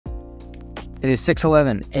It is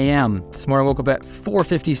 6:11 a.m. This morning I woke up at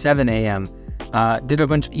 4:57 a.m. Did a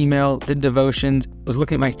bunch of email, did devotions, was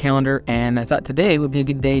looking at my calendar, and I thought today would be a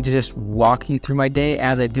good day to just walk you through my day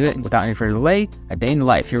as I do it without any further delay. A day in the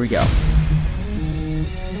life. Here we go.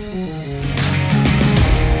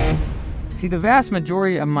 See, the vast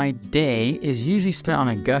majority of my day is usually spent on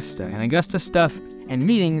Augusta, and Augusta stuff and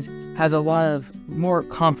meetings has a lot of more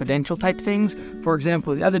confidential type things. For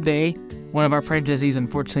example, the other day, one of our franchisees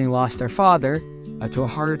unfortunately lost their father to a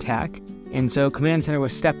heart attack, and so Command Center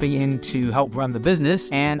was stepping in to help run the business,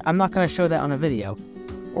 and I'm not going to show that on a video.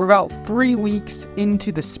 We're about 3 weeks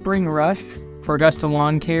into the spring rush for Augusta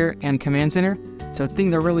Lawn Care and Command Center, so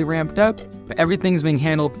things are really ramped up, but everything's being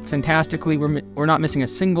handled fantastically. We're not missing a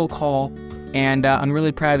single call, and I'm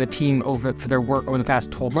really proud of the team for their work over the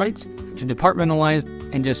past 12 months to departmentalize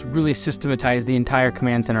and just really systematize the entire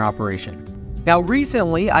Command Center operation. Now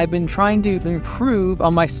recently, I've been trying to improve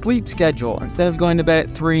on my sleep schedule. Instead of going to bed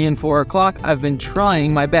at 3 and 4 o'clock, I've been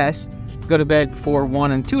trying my best to go to bed for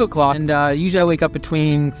 1 and 2 o'clock, and usually I wake up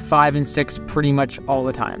between 5 and 6 pretty much all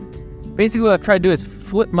the time. Basically what I've tried to do is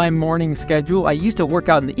flip my morning schedule. I used to work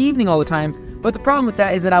out in the evening all the time, but the problem with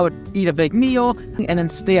that is that I would eat a big meal and then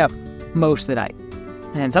stay up most of the night.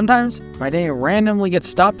 And sometimes my day randomly gets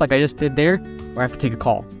stopped like I just did there, where I have to take a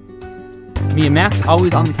call. Me and Max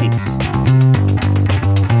always on the case.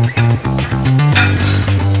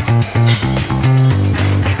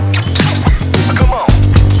 Come on.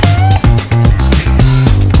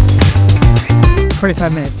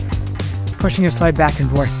 45 minutes, pushing a slide back and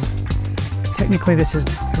forth. Technically this is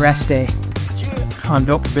rest day on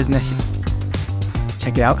Built for Business.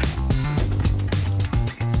 Check it out.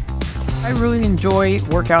 I really enjoy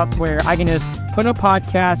workouts where I can just put a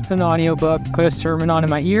podcast, put an audiobook, put a sermon on in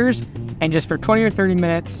my ears, and just for 20 or 30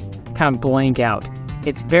 minutes, kind of blank out.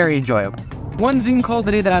 It's very enjoyable. One Zoom call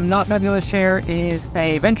today that I'm not going to be able to share is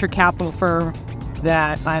a venture capital firm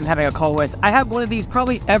that I'm having a call with. I have one of these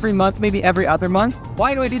probably every month, maybe every other month.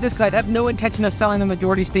 Why do I do this? Because I have no intention of selling the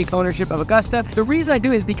majority stake ownership of Augusta. The reason I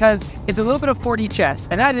do is because it's a little bit of 4D chess,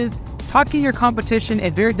 and that is talking to your competition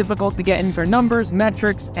is very difficult to get in for numbers,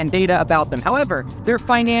 metrics, and data about them. However, their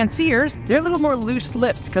financiers, they're a little more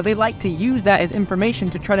loose-lipped because they like to use that as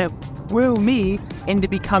information to try to woo me into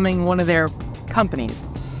becoming one of their companies.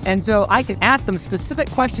 And so I can ask them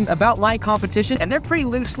specific questions about my competition, and they're pretty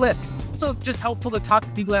loose-lipped. Also just helpful to talk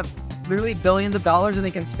to people who have literally billions of dollars that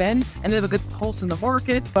they can spend, and they have a good pulse in the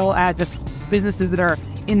market, as well as just businesses that are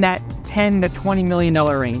in that $10 to $20 million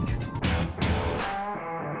range.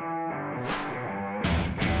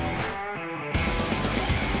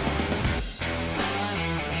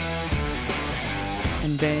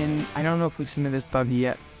 And then, I don't know if we've seen this bug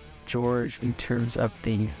yet, George, in terms of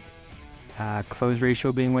the close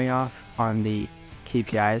ratio being way off on the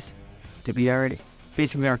KPIs. Did we already?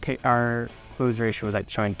 Basically, our close ratio was like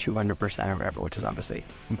showing 200% or whatever, which is obviously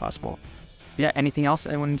impossible. Yeah, anything else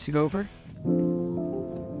I wanted to go over?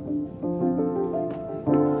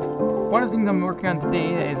 One of the things I'm working on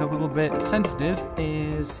today that is a little bit sensitive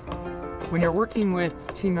is when you're working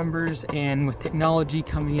with team members and with technology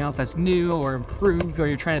coming out that's new or improved, or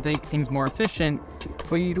you're trying to make things more efficient,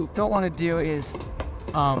 what you don't want to do is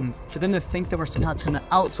for them to think that we're somehow trying to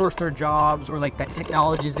outsource their jobs, or like that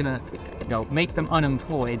technology is gonna, make them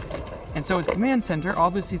unemployed. And so as Command Center,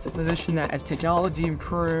 obviously it's a position that as technology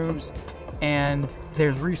improves and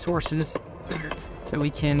there's resources that we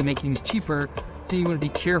can make things cheaper, thing you want to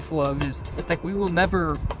be careful of is, like, we will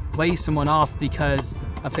never lay someone off because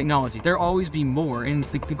of technology. There'll always be more, and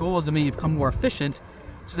the goal is to become more efficient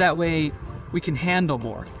so that way we can handle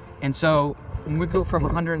more. And so when we go from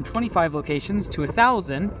 125 locations to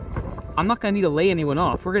 1,000, I'm not going to need to lay anyone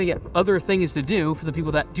off. We're going to get other things to do for the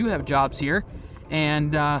people that do have jobs here,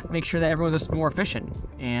 and make sure that everyone's just more efficient,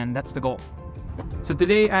 and that's the goal. So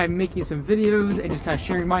today I'm making some videos and just kind of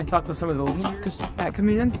sharing my thoughts with some of the leaders at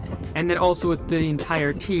Command, and then also with the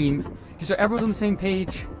entire team, just so everyone's on the same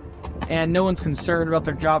page and no one's concerned about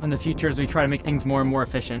their job in the future as we try to make things more and more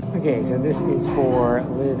efficient. Okay, so this is for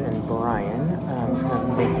Liz and Brian. I'm just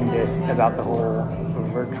kind of making this about the whole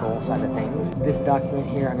virtual side of things. This document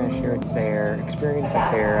here, I'm going to share their experience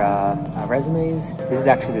and their resumes. This is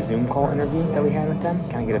actually the Zoom call interview that we had with them.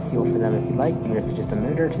 Kind of get a feel for them if you'd like, even if it's just a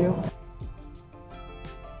minute or two.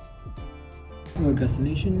 Augusta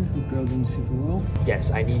Nation, hope you're all doing super well. Yes,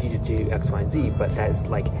 I need you to do X, Y, and Z, but that is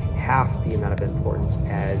like half the amount of importance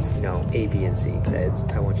as, A, B, and C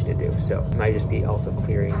that I want you to do. So it might just be also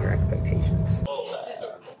clearing your expectations.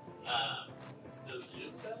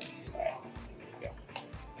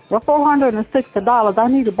 Well, $460. I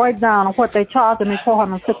need a breakdown of what they charging me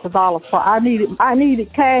 $460 for. I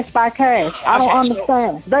needed cash by cash. I don't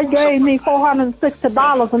understand. They gave me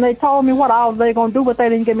 $460 and they told me what all they gonna do, but they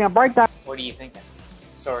didn't give me a breakdown. What are you thinking?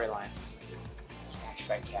 Storyline. Cash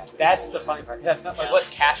by cash. That's the funny part. That's not like what's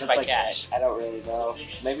cash by cash. I don't really know.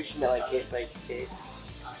 Maybe she meant like case by case.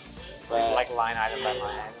 Like line item by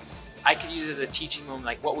line item. I could use it as a teaching moment,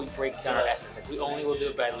 like what we break down our estimates. Like we only will do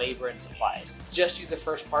it by labor and supplies. Just use the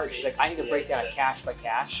first part. She's like, I need to break down a cash by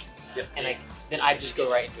cash. Yep. And like, then I just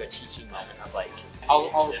go right into a teaching moment of like,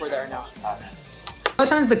 I'll record that right now. A lot of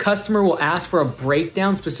times the customer will ask for a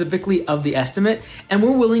breakdown specifically of the estimate, and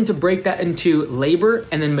we're willing to break that into labor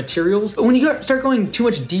and then materials. But when you start going too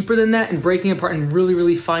much deeper than that and breaking it apart in really,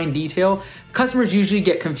 really fine detail, customers usually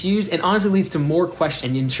get confused and honestly leads to more questions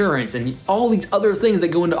and insurance and all these other things that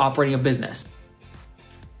go into operating a business.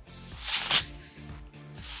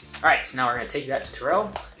 All right, so now we're gonna take that to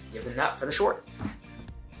Terrell, give them that for the short.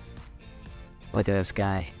 Look at this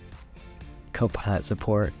guy. Copilot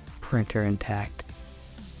support, printer intact.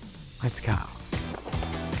 Let's go.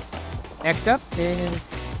 Next up is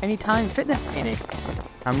Anytime Fitness Meeting.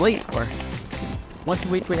 I'm late for. Once a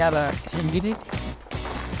week we have a team meeting.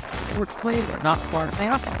 We're not far from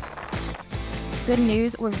the office. Good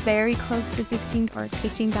news, we're very close to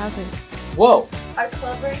 15,000. Whoa! Our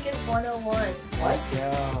club rank is 101. Let's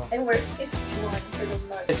go. And we're 51 for the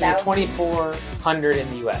month. It's 2,400 in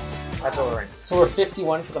the US. That's what we're in. So we're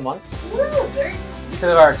 51 for the month? Woo, 13.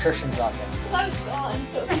 Because of our attrition drop down. Because I was gone,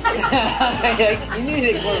 so. You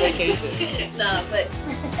needed more vacation. Nah, but.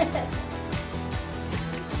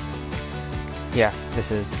 Yeah,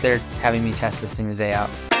 they're having me test this thing the day out.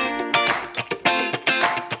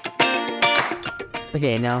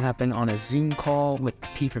 Okay, now happened on a Zoom call with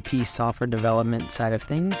P4P software development side of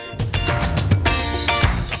things.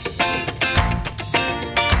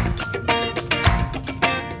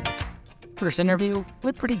 First interview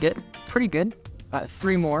went pretty good. 3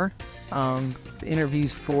 more. The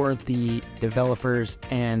interviews for the developers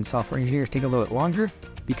and software engineers take a little bit longer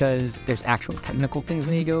because there's actual technical things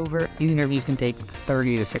we need to go over. These interviews can take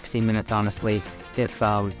 30 to 60 minutes, honestly, if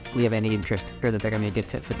we have any interest sure that they're going to be a good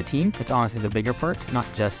fit for the team. It's honestly the bigger part, not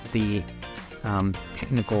just the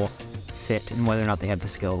technical fit and whether or not they have the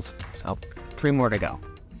skills. So 3 more to go.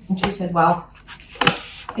 And she said, well,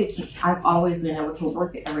 I've always been able to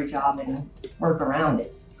work at every job and work around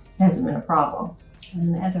it. It hasn't been a problem. And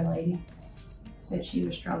then the other lady said she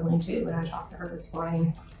was struggling too, and I talked to her this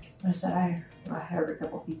morning. I said, I heard a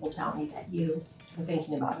couple people tell me that you were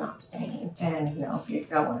thinking about not staying. And, if you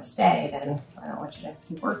don't want to stay, then I don't want you to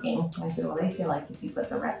keep working. And I said, well, they feel like if you put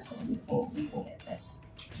the reps in, you can get this.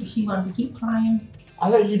 So she wanted to keep trying. I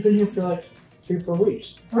thought you'd been here for like 3-4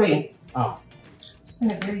 weeks. 3. Oh. It's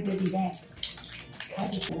been a very busy day.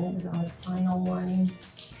 Everything was on this final warning.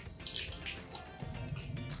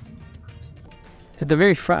 At the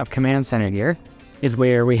very front of Command Center here is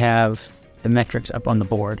where we have the metrics up on the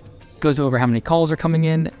board. It goes over how many calls are coming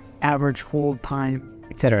in, average hold time,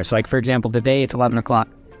 etc. So like for example, today it's 11 o'clock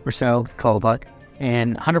or so, call clock,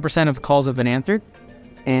 and 100% of the calls have been answered,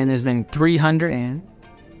 and there's been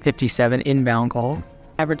 357 inbound calls.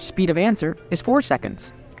 Average speed of answer is 4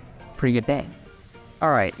 seconds. Pretty good day.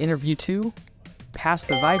 All right, interview 2, pass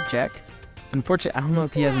the vibe check. Unfortunately, I don't know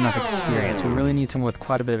if he has enough experience. We really need someone with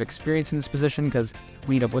quite a bit of experience in this position because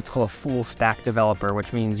we need what's called a full stack developer,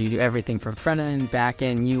 which means you do everything from front end, back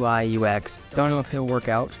end, UI, UX. Don't know if he'll work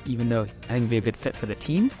out, even though I think he'd be a good fit for the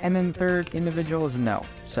team. And then third individual is no.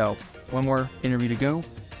 So 1 more interview to go.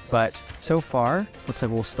 But so far, looks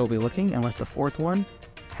like we'll still be looking unless the 4th one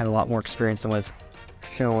had a lot more experience than was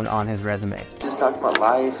shown on his resume. Just talking about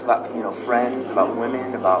life, about friends, about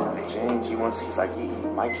women, about change. He's like,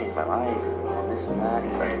 Mike changed my life, and this and that.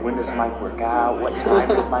 He's like, when does Mike work out? What time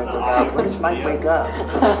does Mike work out? When does Mike wake up?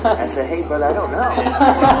 I said, hey brother, I don't know.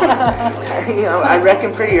 I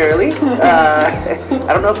reckon pretty early.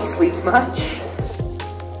 I don't know if he sleeps much.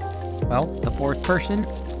 Well, the 4th person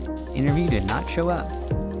interview did not show up.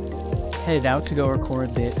 Headed out to go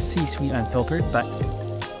record the C-Suite Unfiltered, but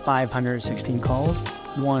 516 calls,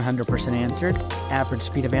 100% answered, average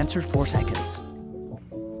speed of answer 4 seconds.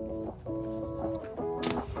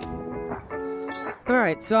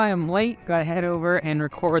 Alright, so I am late, gotta head over and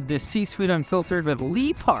record this C-Suite Unfiltered with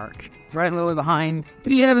Lee Park, right a little behind.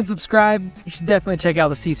 If you haven't subscribed, you should definitely check out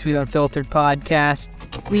the C-Suite Unfiltered podcast.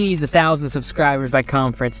 We need 1,000 subscribers by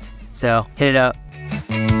conference, so hit it up.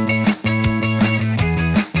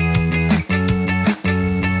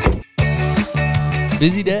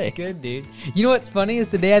 Busy day. Good, dude. You know what's funny is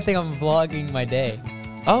today I think I'm vlogging my day.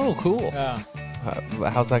 Oh, cool. Yeah.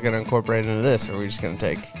 how's that going to incorporate into this? Or are we just going to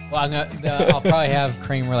take? Well, I'll probably have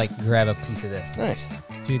Kramer like grab a piece of this. Nice.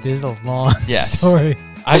 Dude, this is a long Yes. story.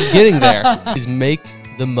 I'm getting there. Is make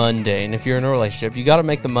the mundane. If you're in a relationship, you got to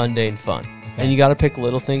make the mundane fun. And you got to pick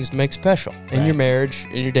little things to make special in your marriage,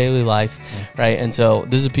 in your daily life, right? And so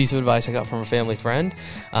this is a piece of advice I got from a family friend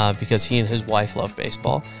because he and his wife love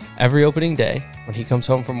baseball. Every opening day, when he comes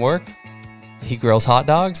home from work, he grills hot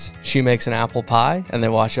dogs, she makes an apple pie, and they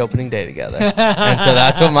watch opening day together. And so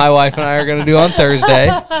that's what my wife and I are going to do on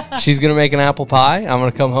Thursday. She's going to make an apple pie. I'm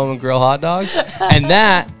going to come home and grill hot dogs. And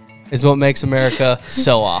that is what makes America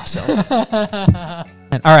so awesome.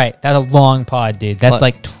 All right, that's a long pod, dude. That's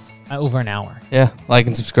like over an hour. Yeah, like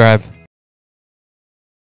and subscribe.